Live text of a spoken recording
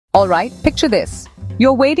Alright, picture this.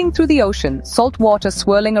 You're wading through the ocean, salt water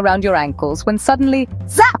swirling around your ankles, when suddenly,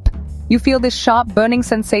 zap! You feel this sharp, burning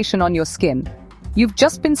sensation on your skin. You've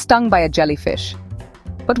just been stung by a jellyfish.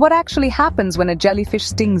 But what actually happens when a jellyfish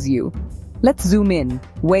stings you? Let's zoom in,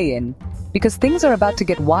 way in, because things are about to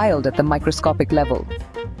get wild at the microscopic level.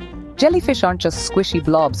 Jellyfish aren't just squishy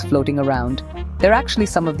blobs floating around. They're actually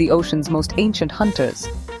some of the ocean's most ancient hunters,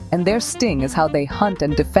 and their sting is how they hunt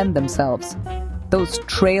and defend themselves. Those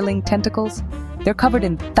trailing tentacles, they're covered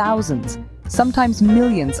in thousands, sometimes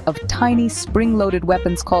millions of tiny spring-loaded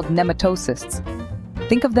weapons called nematocysts.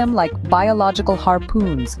 Think of them like biological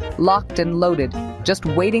harpoons, locked and loaded, just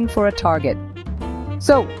waiting for a target.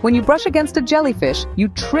 So, when you brush against a jellyfish, you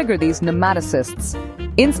trigger these nematocysts.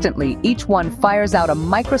 Instantly, each one fires out a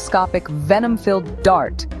microscopic, venom-filled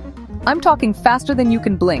dart. I'm talking faster than you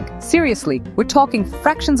can blink. Seriously, we're talking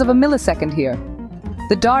fractions of a millisecond here.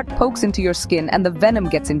 The dart pokes into your skin and the venom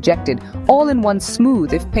gets injected, all in one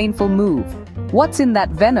smooth, if painful, move. What's in that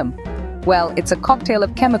venom? Well, it's a cocktail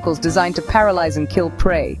of chemicals designed to paralyze and kill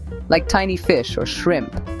prey, like tiny fish or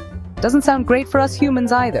shrimp. Doesn't sound great for us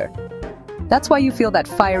humans either. That's why you feel that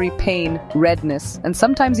fiery pain, redness, and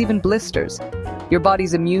sometimes even blisters. Your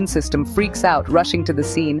body's immune system freaks out, rushing to the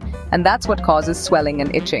scene, and that's what causes swelling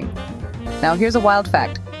and itching. Now here's a wild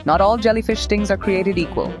fact. Not all jellyfish stings are created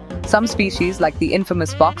equal. Some species, like the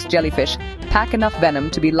infamous box jellyfish, pack enough venom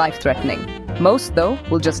to be life-threatening. Most, though,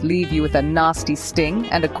 will just leave you with a nasty sting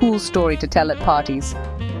and a cool story to tell at parties.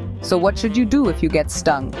 So what should you do if you get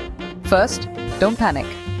stung? First, don't panic.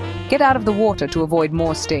 Get out of the water to avoid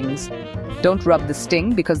more stings. Don't rub the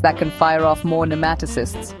sting because that can fire off more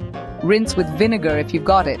nematocysts. Rinse with vinegar if you've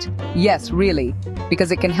got it. Yes, really,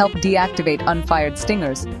 because it can help deactivate unfired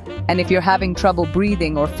stingers. And if you're having trouble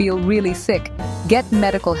breathing or feel really sick, get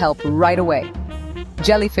medical help right away.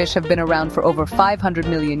 Jellyfish have been around for over 500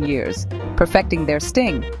 million years, perfecting their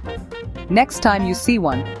sting. Next time you see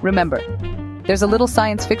one, remember, there's a little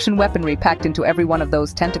science fiction weaponry packed into every one of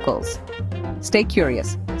those tentacles. Stay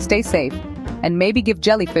curious, stay safe, and maybe give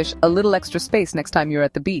jellyfish a little extra space next time you're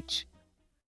at the beach.